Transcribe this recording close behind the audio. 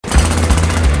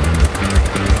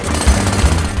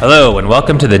Hello, and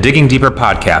welcome to the Digging Deeper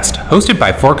podcast, hosted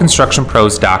by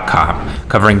ForConstructionPros.com,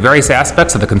 covering various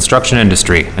aspects of the construction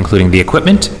industry, including the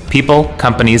equipment, people,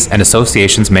 companies, and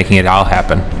associations making it all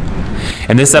happen.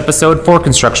 In this episode, For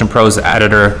Construction Pros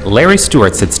editor Larry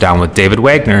Stewart sits down with David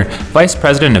Wagner, Vice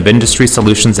President of Industry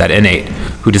Solutions at InEight,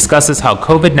 who discusses how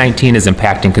COVID-19 is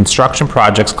impacting construction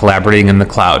projects collaborating in the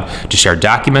cloud to share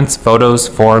documents, photos,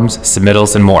 forms,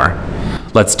 submittals, and more.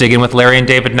 Let's dig in with Larry and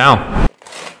David now.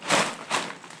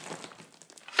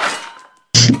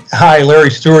 Hi, Larry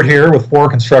Stewart here with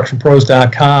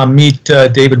ForConstructionPros.com. Meet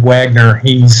David Wagner.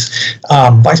 He's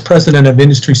Vice President of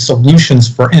Industry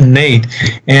Solutions for InEight.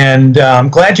 And I'm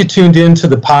glad you tuned in to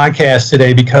the podcast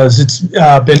today because it's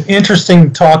been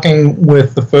interesting talking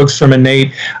with the folks from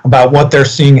InEight about what they're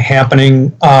seeing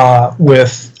happening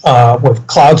with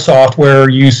cloud software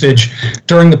usage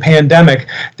during the pandemic.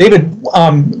 David,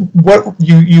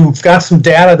 you've got some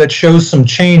data that shows some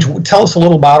change. Tell us a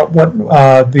little about what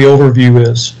the overview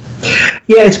is.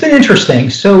 Yeah, it's been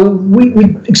interesting. So we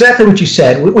exactly what you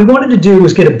said. What we wanted to do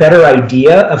was get a better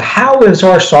idea of how is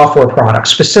our software product,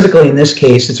 specifically in this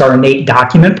case, it's our InEight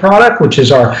document product, which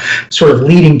is our sort of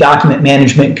leading document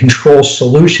management and control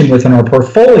solution within our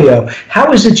portfolio.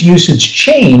 How has its usage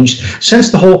changed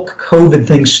since the whole COVID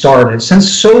thing started, since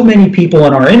so many people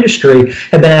in our industry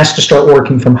have been asked to start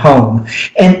working from home?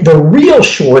 And the real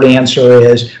short answer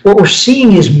is what we're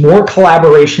seeing is more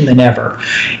collaboration than ever.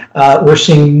 We're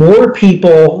seeing more people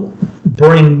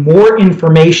bring more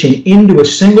information into a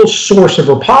single source of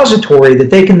repository that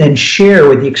they can then share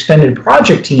with the extended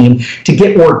project team to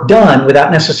get work done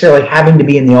without necessarily having to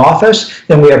be in the office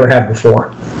than we ever have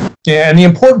before. Yeah, and the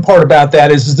important part about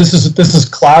that is this is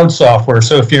cloud software.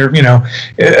 So if you're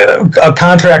a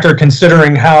contractor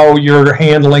considering how you're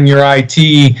handling your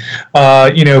IT,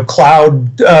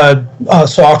 cloud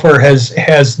software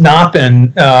has not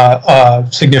been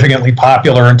significantly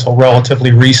popular until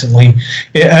relatively recently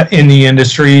in the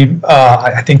industry.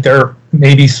 I think there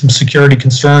may be some security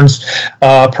concerns,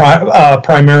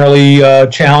 primarily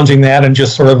challenging that, and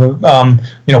just sort of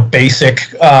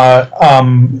basic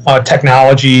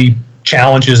technology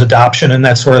challenges, adoption, and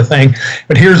that sort of thing.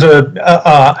 But here's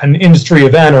an industry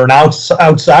event or an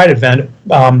outside event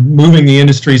moving the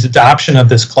industry's adoption of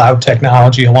this cloud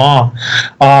technology along.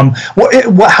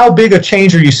 How big a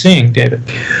change are you seeing, David?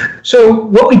 So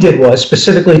what we did was,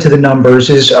 specifically to the numbers,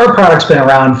 is our product's been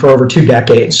around for over 2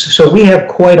 decades. So we have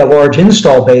quite a large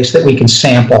install base that we can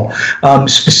sample.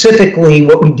 Specifically,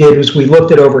 what we did was we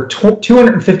looked at over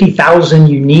 250,000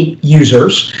 unique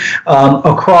users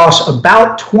across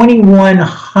about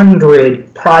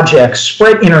 2,100 projects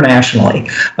spread internationally,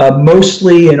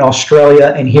 mostly in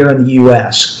Australia and here in the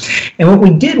U.S. And what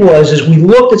we did was we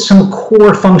looked at some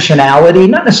core functionality,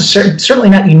 not necessarily,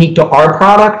 certainly not unique to our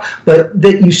product, but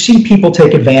that you see people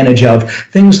take advantage of.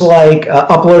 Things like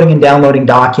uploading and downloading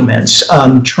documents,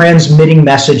 transmitting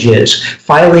messages,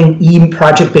 filing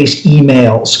project-based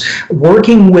emails,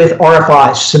 working with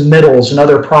RFIs, submittals, and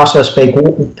other process-based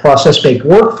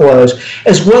workflows,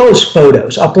 as well as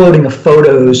photos, uploading of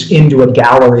photos into a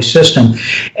gallery system.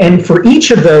 And for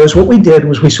each of those, what we did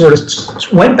was we sort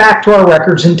of went back to our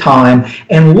records in time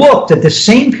and looked at the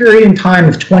same period in time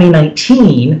of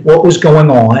 2019, what was going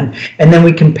on, and then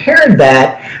we compared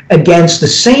that against the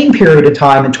same period of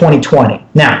time in 2020.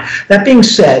 Now, that being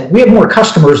said, we have more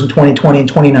customers in 2020 and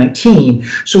 2019,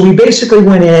 so we basically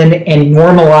went in and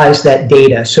normalized that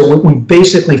data. So we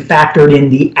basically factored in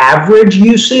the average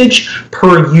usage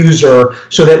per user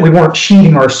so that we weren't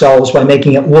cheating ourselves by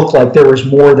making it look like there was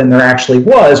more than there actually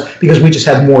was, because we just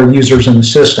have more users in the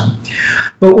system.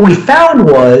 But what we found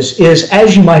is,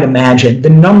 as you might imagine, the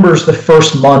numbers the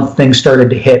first month things started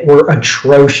to hit were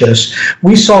atrocious.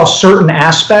 We saw certain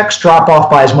aspects drop off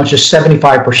by as much as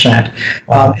 75%.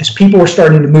 As people were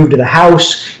starting to move to the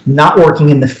house, not working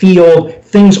in the field,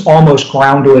 things almost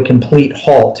ground to a complete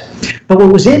halt. But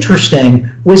what was interesting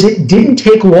was it didn't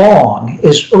take long.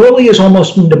 As early as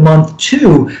almost into month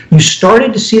 2, you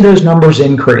started to see those numbers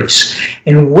increase.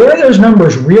 And where those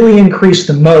numbers really increased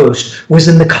the most was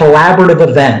in the collaborative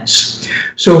events.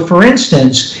 So for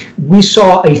instance, we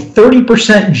saw a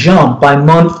 30% jump by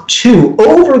month 2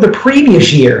 over the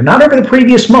previous year, not over the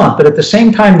previous month, but at the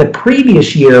same time the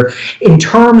previous year, in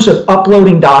terms of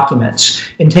uploading documents,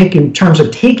 in terms of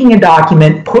taking a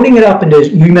document, putting it up into,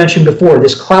 you mentioned before,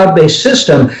 this cloud-based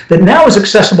system that now is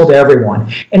accessible to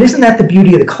everyone. And isn't that the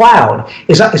beauty of the cloud?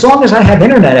 Is as long as I have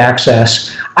internet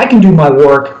access, I can do my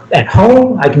work at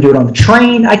home, I can do it on the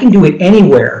train, I can do it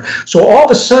anywhere. So all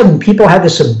of a sudden, people have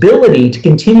this ability to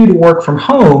continue to work from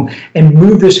home and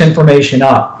move this information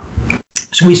up.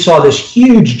 So we saw this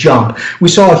huge jump. We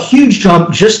saw a huge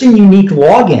jump just in unique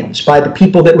logins by the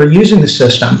people that were using the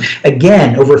system.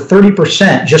 Again, over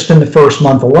 30% just in the first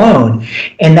month alone.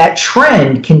 And that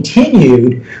trend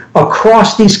continued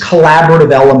across these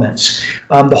collaborative elements.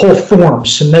 The whole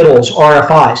forms, submittals,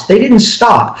 RFIs, they didn't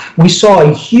stop. We saw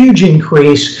a huge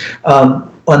increase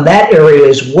on that area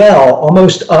as well,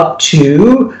 almost up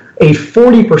to a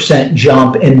 40%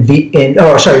 jump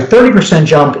 30%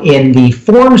 jump in the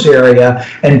forms area,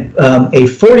 and a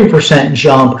 40%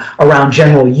 jump around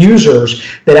general users.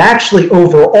 That actually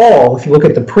overall, if you look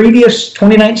at the previous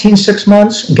 2019 6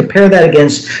 months and compare that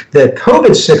against the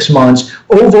COVID 6 months,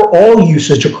 overall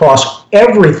usage across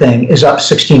everything is up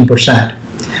 16%.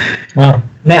 Wow.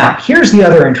 Now, here's the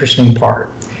other interesting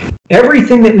part.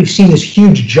 Everything that we've seen this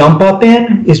huge jump up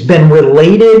in has been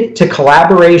related to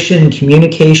collaboration and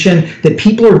communication that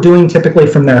people are doing typically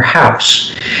from their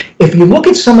house. If you look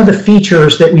at some of the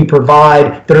features that we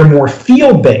provide that are more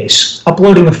field-based,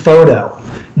 uploading a photo,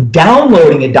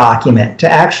 downloading a document to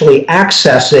actually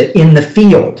access it in the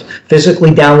field,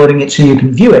 physically downloading it so you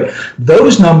can view it,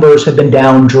 those numbers have been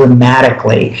down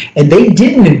dramatically. And they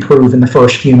didn't improve in the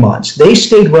first few months. They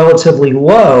stayed relatively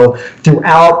low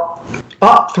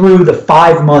up through the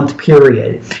 5-month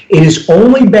period. It has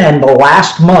only been the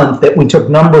last month that we took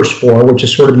numbers for, which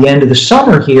is sort of the end of the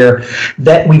summer here,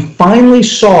 that we finally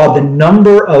saw the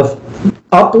number of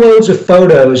uploads of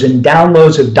photos and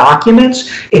downloads of documents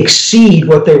exceed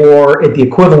what they were at the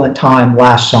equivalent time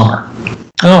last summer.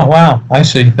 Oh, wow. I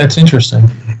see. That's interesting.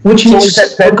 Which means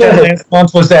that last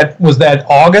month, was that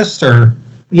August or?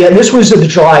 Yeah, this was the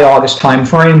July-August time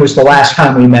frame was the last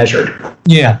time we measured.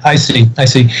 Yeah, I see.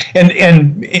 And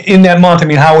in that month, I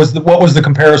mean, what was the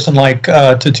comparison like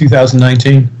to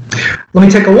 2019? Let me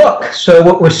take a look. So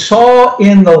what we saw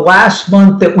in the last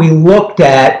month that we looked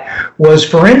at was,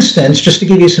 for instance, just to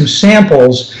give you some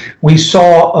samples, we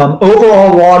saw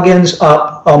overall logins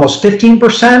up almost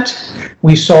 15%.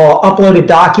 We saw uploaded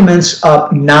documents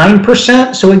up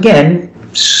 9%. So again,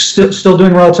 still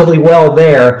doing relatively well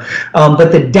there.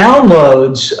 But the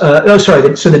downloads,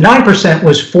 so the 9%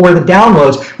 was for the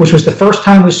downloads, which was the first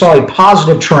time we saw a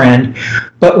positive trend,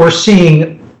 but we're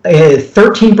seeing a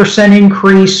 13%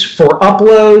 increase for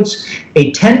uploads,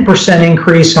 a 10%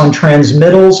 increase on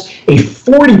transmittals, a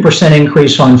 40%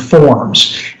 increase on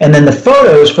forms. And then the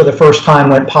photos for the first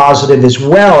time went positive as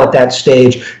well at that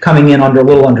stage, coming in a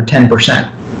little under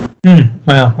 10%.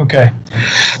 Wow, okay.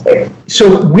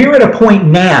 So we're at a point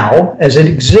now, as it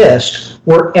exists,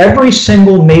 where every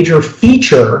single major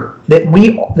feature that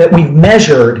we've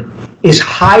measured is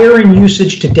higher in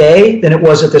usage today than it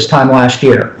was at this time last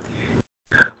year.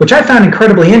 Which I found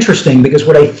incredibly interesting, because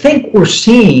what I think we're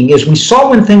seeing is we saw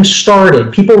when things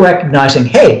started, people recognizing,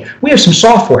 hey, we have some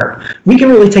software. We can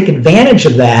really take advantage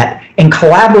of that and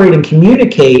collaborate and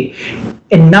communicate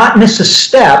and not miss a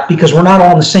step, because we're not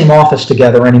all in the same office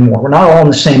together anymore. We're not all in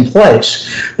the same place.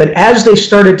 But as they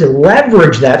started to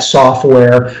leverage that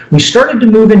software, we started to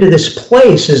move into this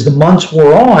place as the months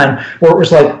wore on, where it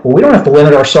was like, well, we don't have to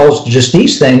limit ourselves to just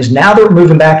these things. Now that we're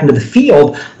moving back into the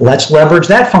field, let's leverage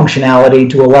that functionality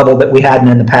to a level that we hadn't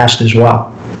in the past as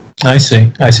well. I see.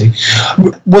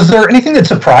 Was there anything that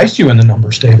surprised you in the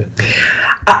numbers, David?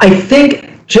 I think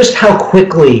just how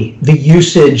quickly the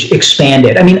usage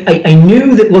expanded. I mean, I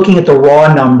knew that looking at the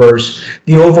raw numbers,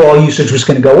 the overall usage was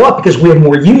going to go up because we have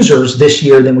more users this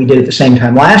year than we did at the same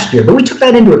time last year. But we took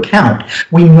that into account.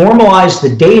 We normalized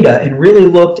the data and really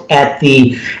looked at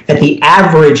the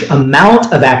average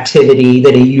amount of activity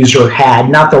that a user had,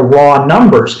 not the raw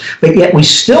numbers. But yet we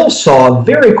still saw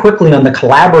very quickly on the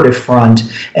collaborative front,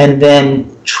 and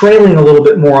then trailing a little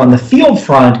bit more on the field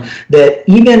front, that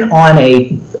even on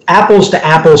a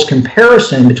apples-to-apples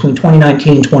comparison between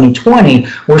 2019 and 2020,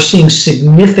 we're seeing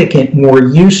significant more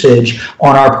usage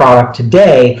on our product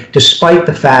today, despite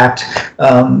the fact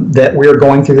that we're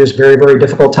going through this very, very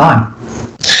difficult time.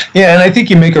 Yeah, and I think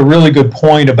you make a really good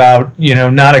point about,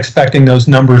 not expecting those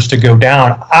numbers to go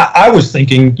down. I was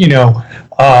thinking,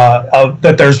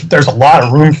 that there's a lot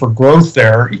of room for growth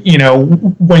there.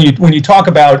 When you talk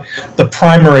about the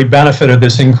primary benefit of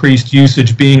this increased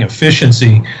usage being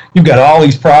efficiency, you've got all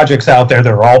these projects out there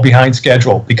that are all behind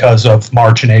schedule because of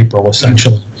March and April,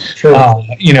 essentially. Sure.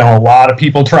 A lot of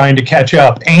people trying to catch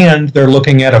up, and they're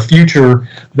looking at a future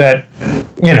that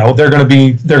they're going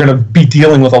to be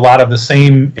dealing with a lot of the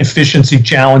same efficiency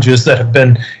challenges that have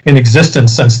been in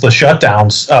existence since the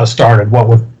shutdowns started. What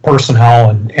with personnel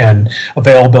and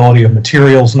availability of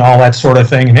materials and all that sort of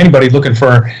thing. And anybody looking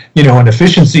for, an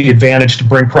efficiency advantage to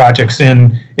bring projects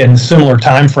in similar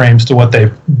timeframes to what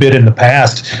they've bid in the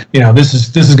past, this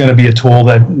is going to be a tool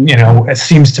that, it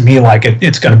seems to me like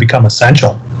it's going to become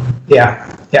essential. Yeah.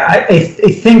 I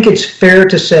think it's fair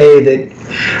to say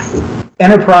that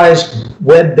enterprise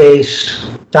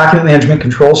web-based document management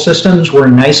control systems were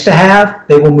nice to have.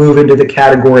 They will move into the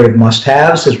category of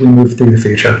must-haves as we move through the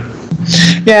future.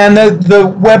 Yeah, and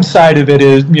the website of it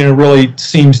is, really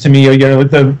seems to me,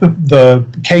 the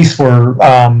case for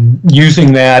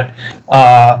using that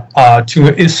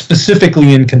is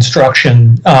specifically in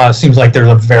construction seems like there's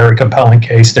a very compelling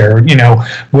case there.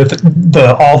 With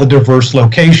all the diverse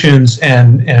locations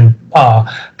and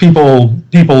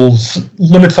people's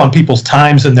limits on people's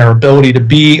times and their ability to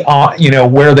be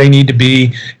where they need to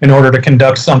be in order to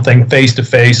conduct something face to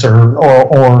face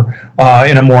or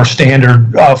in a more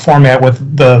standard format with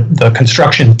the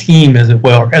construction team, as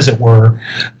it were,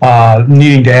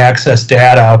 needing to access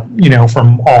data,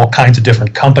 from all kinds of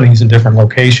different companies and different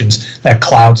locations. That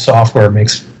cloud software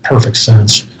makes perfect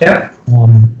sense. Yeah.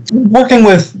 Working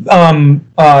with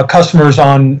customers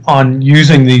on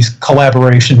using these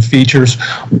collaboration features,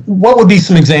 what would be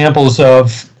some examples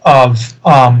of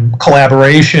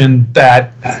collaboration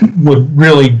that would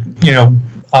really,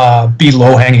 be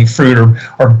low-hanging fruit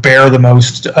or bear the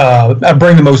most,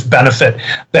 bring the most benefit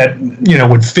that,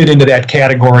 would fit into that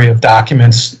category of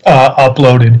documents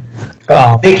uploaded?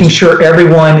 Making sure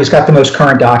everyone has got the most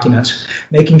current documents,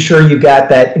 making sure you've got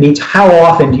that. It means how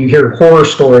often do you hear horror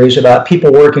stories about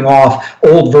people working off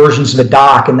old versions of a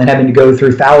doc and then having to go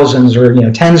through thousands or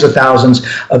tens of thousands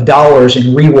of dollars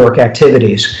in rework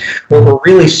activities? What we're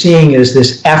really seeing is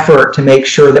this effort to make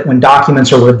sure that when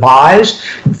documents are revised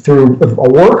through a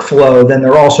workflow, then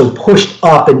they're also pushed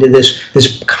up into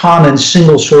this common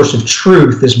single source of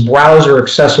truth, this browser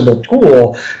accessible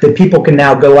tool that people can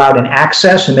now go out and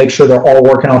access and make sure they're all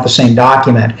working off the same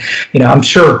document. I'm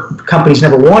sure companies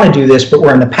never want to do this, but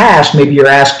where in the past, maybe you're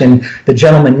asking the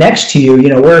gentleman next to you,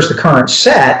 where's the current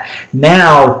set?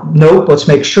 Now, nope, let's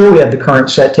make sure we have the current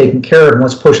set taken care of and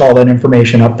let's push all that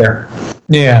information up there.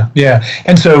 Yeah.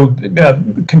 And so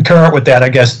concurrent with that, I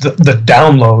guess the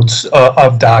downloads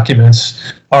of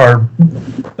documents are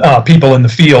people in the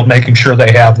field making sure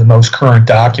they have the most current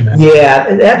document.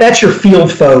 Yeah, that's your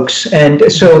field folks.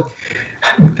 And so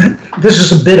this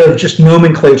is a bit of just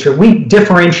nomenclature. We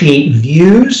differentiate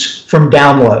views from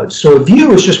downloads. So a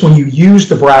view is just when you use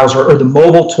the browser or the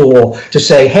mobile tool to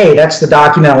say, hey, that's the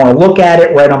document, I want to look at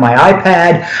it right on my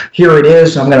iPad, here it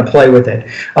is, and I'm going to play with it.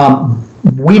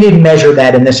 We didn't measure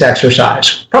that in this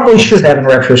exercise. Probably should have in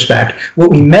retrospect. What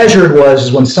we measured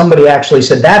was when somebody actually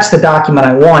said, that's the document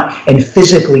I want, and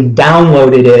physically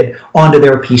downloaded it onto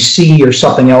their PC or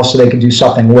something else so they could do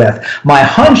something with. My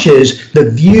hunch is the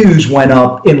views went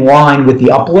up in line with the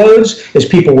uploads as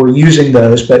people were using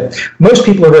those, but most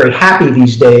people are very happy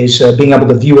these days being able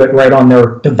to view it right on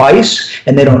their device,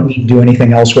 and they don't need to do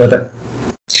anything else with it.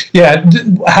 Yeah,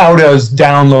 how does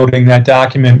downloading that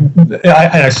document?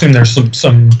 I assume there's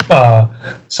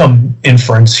some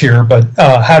inference here, but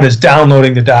how does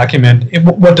downloading the document?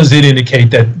 What does it indicate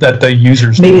that the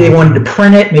users? Maybe they wanted to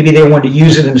print it. Maybe they wanted to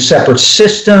use it in a separate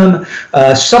system.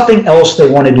 Something else they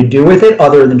wanted to do with it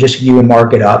other than just view and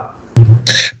mark it up.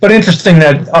 But interesting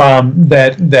that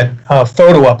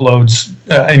photo uploads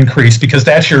increase, because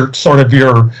that's your sort of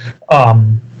your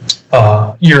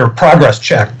progress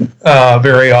check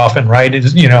very often, right?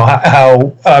 Is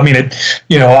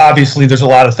obviously there's a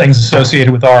lot of things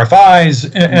associated with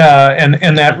RFIs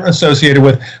and that associated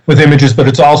with images, but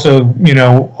it's also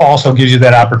gives you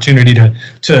that opportunity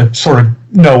to sort of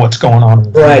know what's going on.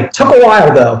 Right. Took a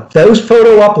while though. Those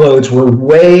photo uploads were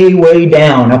way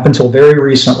down up until very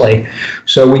recently.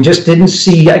 So we just didn't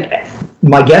see.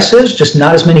 My guess is just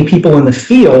not as many people in the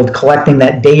field collecting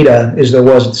that data as there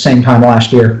was at the same time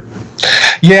last year.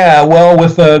 Yeah, well,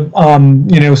 with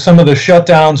some of the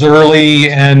shutdowns early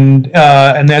and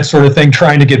that sort of thing,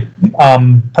 trying to get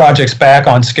projects back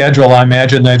on schedule, I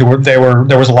imagine there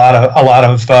was a lot of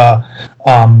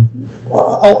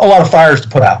fires to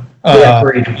put out. Yeah,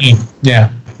 great. Yeah.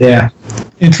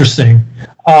 Interesting.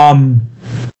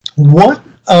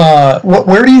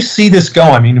 Where do you see this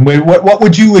going? I mean, what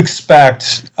would you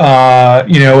expect?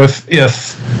 If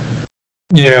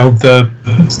the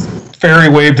fairy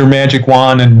waved her magic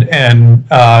wand and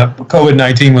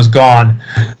COVID-19 was gone,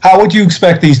 how would you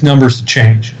expect these numbers to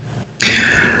change?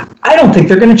 I don't think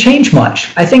they're going to change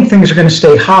much. I think things are going to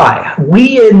stay high.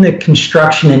 We in the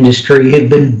construction industry have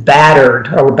been battered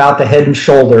about the head and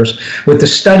shoulders with the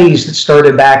studies that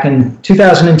started back in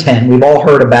 2010, we've all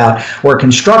heard about, where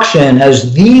construction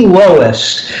has the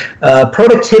lowest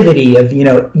productivity of,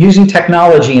 using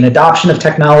technology and adoption of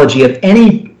technology of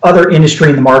any other industry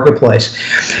in the marketplace.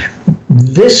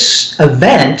 This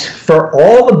event, for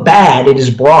all the bad it has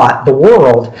brought the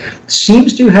world,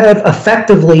 seems to have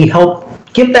effectively helped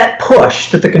give that push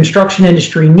that the construction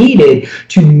industry needed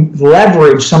to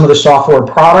leverage some of the software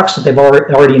products that they've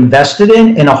already invested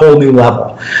in a whole new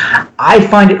level. I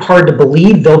find it hard to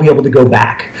believe they'll be able to go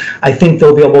back. I think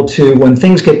they'll be able to, when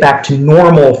things get back to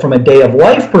normal from a day of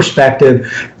life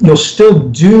perspective, you'll still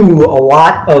do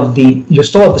you'll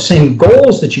still have the same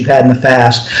goals that you've had in the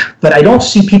past, but I don't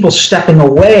see people stepping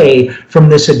away from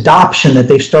this adoption that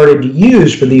they've started to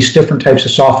use for these different types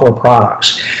of software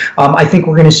products. I think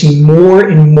we're going to see more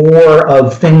and more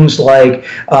of things like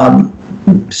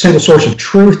single source of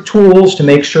truth tools to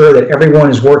make sure that everyone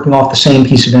is working off the same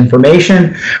piece of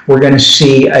information. We're going to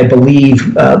see, I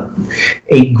believe,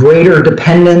 a greater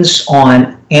dependence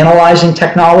on analyzing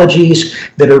technologies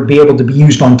that are be able to be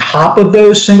used on top of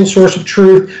those single source of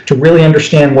truth to really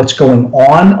understand what's going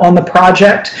on the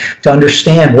project, to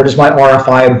understand what does my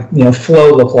RFI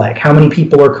flow look like, how many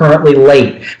people are currently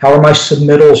late, how are my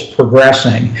submittals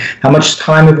progressing, how much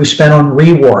time have we spent on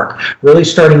rework, really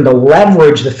starting to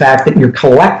leverage the fact that you're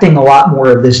collecting a lot more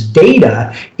of this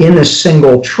data in this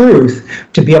single truth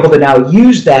to be able to now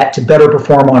use that to better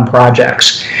perform on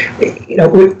projects.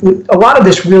 A lot of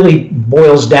this really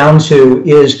boils down to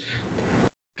is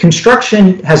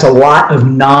construction has a lot of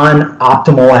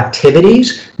non-optimal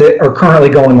activities that are currently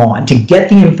going on to get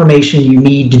the information you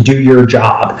need to do your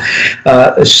job.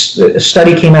 A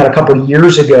study came out a couple of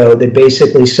years ago that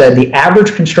basically said the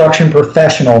average construction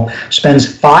professional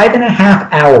spends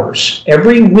 5.5 hours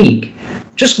every week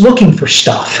just looking for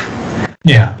stuff.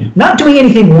 Yeah. Not doing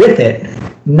anything with it,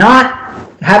 not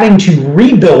having to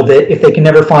rebuild it if they can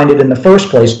never find it in the first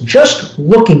place, just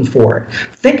looking for it.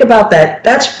 Think about that.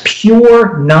 That's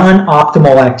pure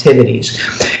non-optimal activities.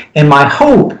 And my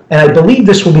hope, and I believe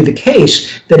this will be the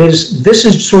case, this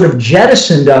has sort of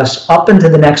jettisoned us up into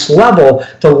the next level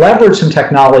to leverage some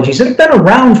technologies that have been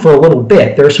around for a little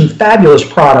bit. There are some fabulous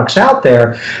products out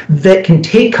there that can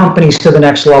take companies to the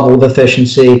next level of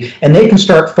efficiency, and they can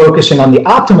start focusing on the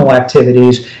optimal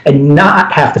activities and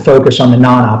not have to focus on the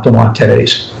non-optimal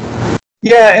activities.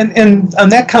 Yeah, and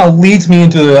that kind of leads me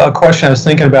into a question I was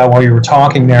thinking about while you were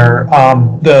talking there.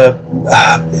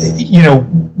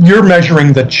 You're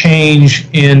measuring the change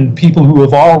in people who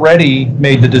have already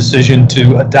made the decision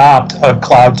to adopt a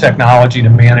cloud technology to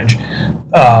manage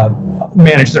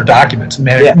their documents. So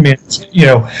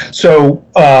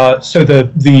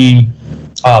the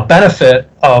benefit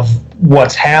of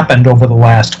what's happened over the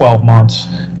last 12 months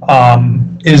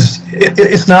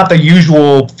it's not the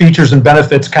usual features and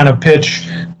benefits kind of pitch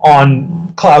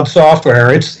on cloud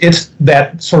software. It's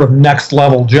that sort of next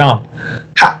level jump.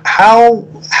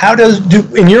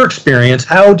 In your experience,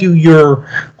 how do your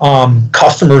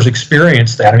customers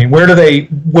experience that? I mean, where do they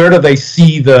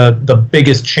see the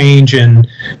biggest change in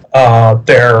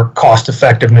their cost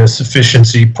effectiveness,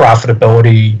 efficiency,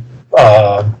 profitability,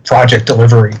 project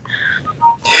delivery?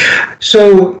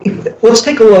 So let's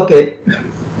take a look at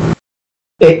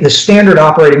the standard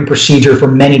operating procedure for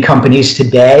many companies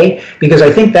today, because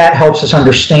I think that helps us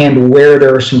understand where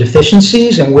there are some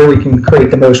deficiencies and where we can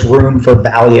create the most room for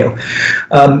value.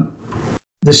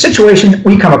 The situation that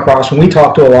we come across when we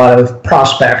talk to a lot of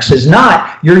prospects is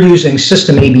not, you're using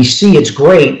system ABC, it's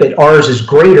great, but ours is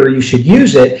greater, you should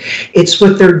use it. It's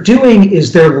what they're doing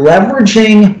is they're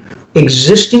leveraging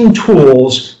existing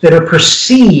tools that are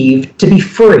perceived to be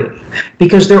free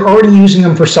because they're already using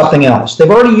them for something else.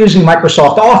 They're already using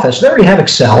Microsoft Office. They already have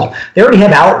Excel. They already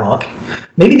have Outlook.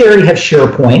 Maybe they already have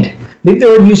SharePoint. Maybe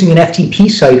they're using an FTP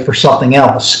site for something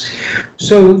else.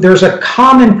 So there's a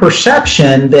common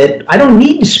perception that I don't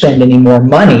need to spend any more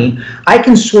money. I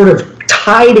can sort of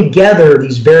tie together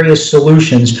these various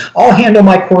solutions. I'll handle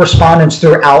my correspondence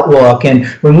through Outlook, and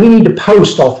when we need to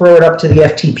post, I'll throw it up to the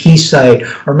FTP site,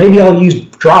 or maybe I'll use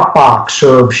Dropbox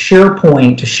or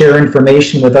SharePoint to share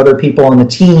information with other people on the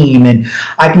team, and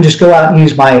I can just go out and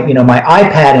use my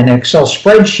iPad and an Excel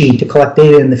spreadsheet to collect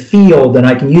data in the field, and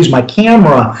I can use my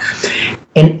camera.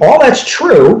 And all that's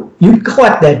true. You can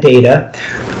collect that data,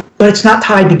 but it's not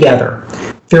tied together.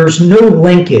 there's no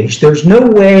linkage. There's no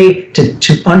way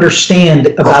to understand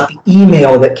about the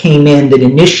email that came in that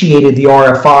initiated the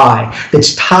RFI,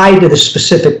 that's tied to the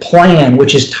specific plan,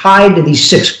 which is tied to these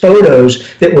 6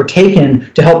 photos that were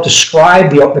taken to help describe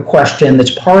the question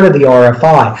that's part of the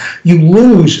RFI.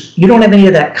 You don't have any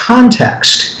of that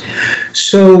context.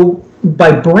 So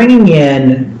by bringing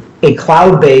in a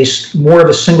cloud-based, more of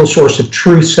a single source of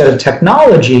truth set of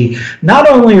technology, not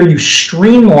only are you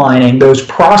streamlining those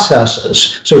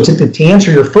processes, so to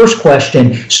answer your first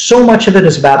question, so much of it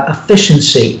is about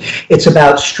efficiency. It's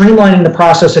about streamlining the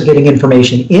process of getting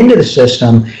information into the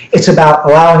system. It's about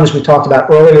allowing, as we talked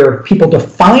about earlier, people to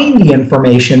find the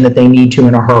information that they need to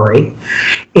in a hurry.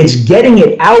 It's getting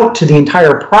it out to the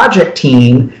entire project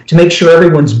team to make sure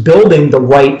everyone's building the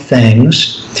right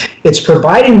things. It's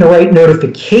providing the right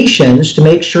notifications to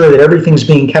make sure that everything's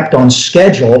being kept on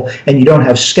schedule and you don't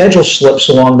have schedule slips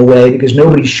along the way because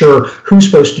nobody's sure who's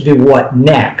supposed to do what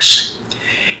next.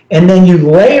 And then you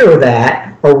layer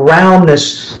that around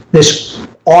this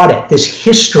audit, this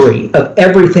history of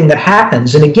everything that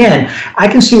happens. And again, I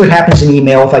can see what happens in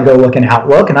email if I go look in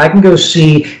Outlook, and I can go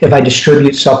see if I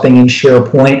distribute something in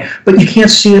SharePoint, but you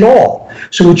can't see it all.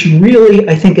 So what you really,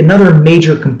 I think another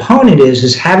major component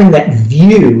is having that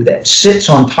view that sits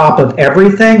on top of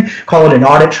everything. Call it an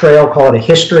audit trail, call it a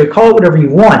history, call it whatever you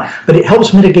want, but it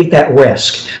helps mitigate that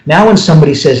risk. Now when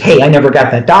somebody says, hey, I never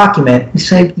got that document, you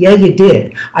say, yeah, you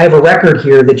did. I have a record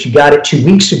here that you got it 2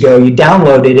 weeks ago, you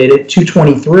downloaded it at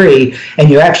 2:23, and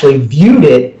you actually viewed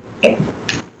it.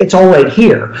 It's all right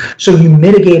here. So you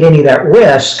mitigate any of that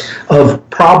risk of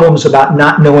problems about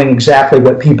not knowing exactly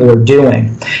what people are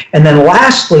doing. And then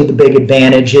lastly, the big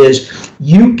advantage is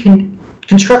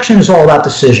construction is all about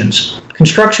decisions.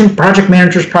 Construction, project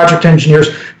managers, project engineers,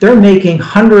 they're making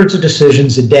hundreds of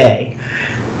decisions a day.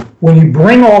 When you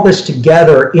bring all this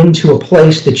together into a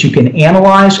place that you can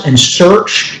analyze and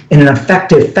search in an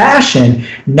effective fashion,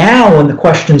 now when the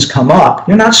questions come up,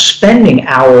 you're not spending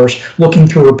hours looking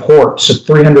through reports,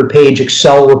 300-page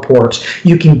Excel reports.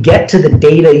 You can get to the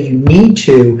data you need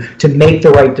to make the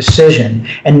right decision.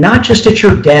 And not just at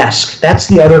your desk. That's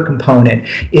the other component,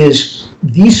 is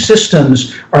these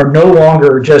systems are no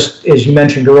longer just, as you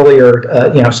mentioned earlier,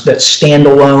 that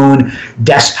standalone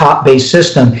desktop-based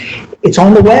system. It's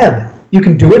on the web. You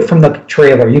can do it from the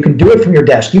trailer. You can do it from your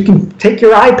desk. You can take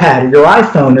your iPad or your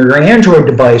iPhone or your Android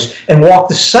device and walk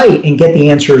the site and get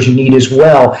the answers you need as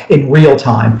well in real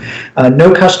time.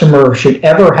 No customer should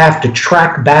ever have to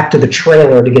track back to the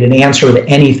trailer to get an answer to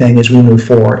anything as we move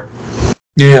forward.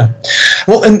 Yeah.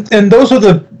 Well, and those are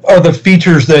the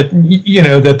features that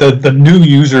that the new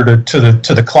user to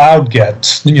the cloud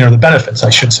gets. The benefits, I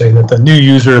should say, that the new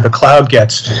user of the cloud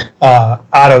gets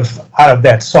out of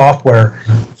that software.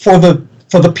 For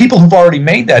the people who've already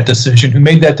made that decision, who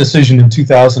made that decision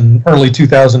in early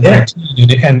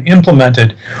 2019 and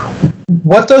implemented,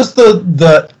 what does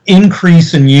the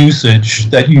increase in usage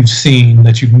that you've seen,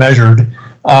 that you've measured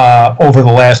over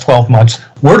the last 12 months,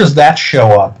 where does that show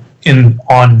up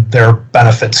on their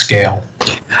benefit scale?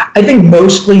 I think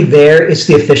mostly there it's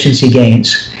the efficiency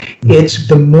gains. It's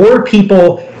the more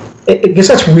people, I guess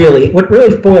that's really, what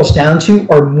really boils down to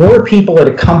are more people at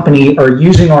a company are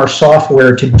using our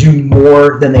software to do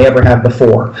more than they ever have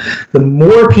before. The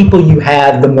more people you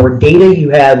have, the more data you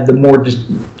have, the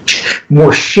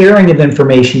more sharing of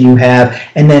information you have,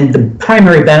 and then the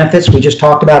primary benefits we just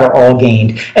talked about are all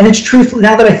gained. And it's truthfully,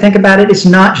 now that I think about it, it's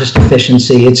not just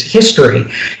efficiency, it's history.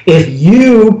 If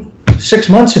you, 6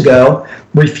 months ago,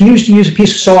 refused to use a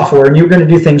piece of software and you were going to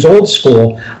do things old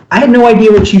school, I had no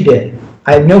idea what you did.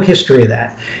 I have no history of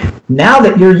that. Now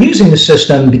that you're using the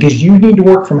system because you need to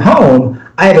work from home,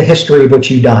 I have a history of what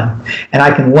you've done. And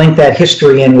I can link that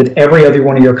history in with every other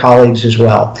one of your colleagues as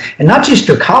well. And not just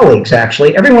your colleagues,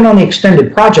 actually, everyone on the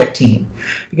extended project team,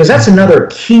 because that's another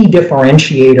key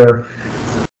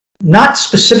differentiator, not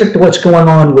specific to what's going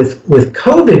on with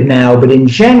COVID now, but in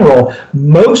general,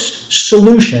 most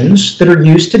solutions that are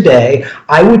used today,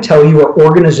 I would tell you, are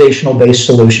organizational-based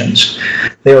solutions.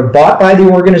 They are bought by the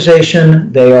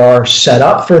organization. They are set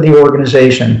up for the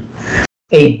organization.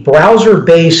 A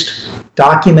browser-based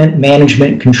document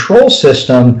management control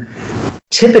system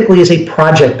typically is a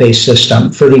project-based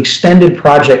system for the extended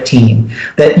project team,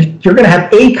 that you're going to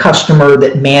have a customer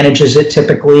that manages it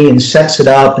typically and sets it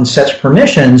up and sets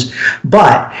permissions.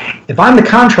 But if I'm the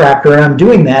contractor and I'm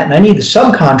doing that and I need the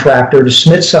subcontractor to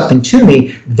submit something to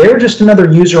me, they're just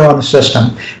another user on the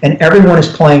system, and everyone is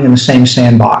playing in the same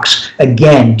sandbox.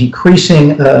 Again,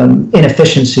 decreasing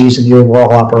inefficiencies in the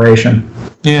overall operation.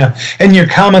 Yeah, and your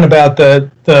comment about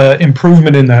the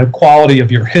improvement in the quality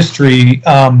of your history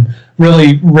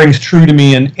really rings true to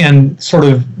me, and sort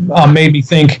of made me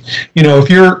think.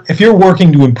 If you're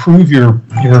working to improve your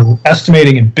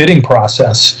estimating and bidding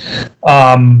process,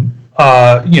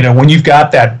 when you've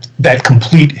got that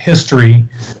complete history,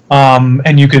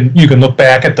 and you can look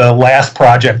back at the last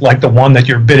project, like the one that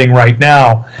you're bidding right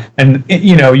now, and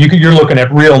you're looking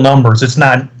at real numbers. It's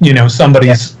not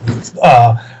somebody's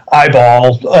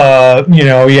eyeball.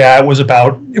 It was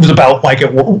about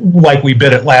like we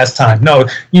bid it last time. No,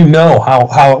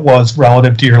 how it was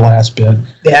relative to your last bid.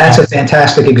 Yeah, that's a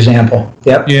fantastic example.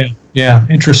 Yep. Yeah,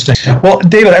 interesting. Well,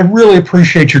 David, I really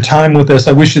appreciate your time with us.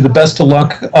 I wish you the best of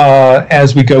luck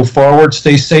as we go forward.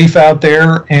 Stay safe out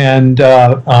there, and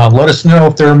let us know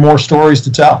if there are more stories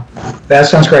to tell. That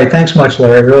sounds great. Thanks much,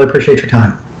 Larry. I really appreciate your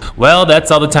time. Well,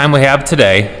 that's all the time we have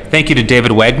today. Thank you to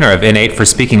David Wagner of InEight for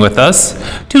speaking with us.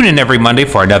 Tune in every Monday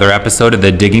for another episode of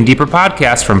the Digging Deeper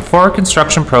podcast from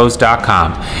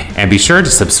forconstructionpros.com. And be sure to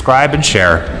subscribe and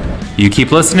share. You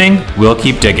keep listening, we'll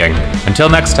keep digging. Until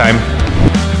next time.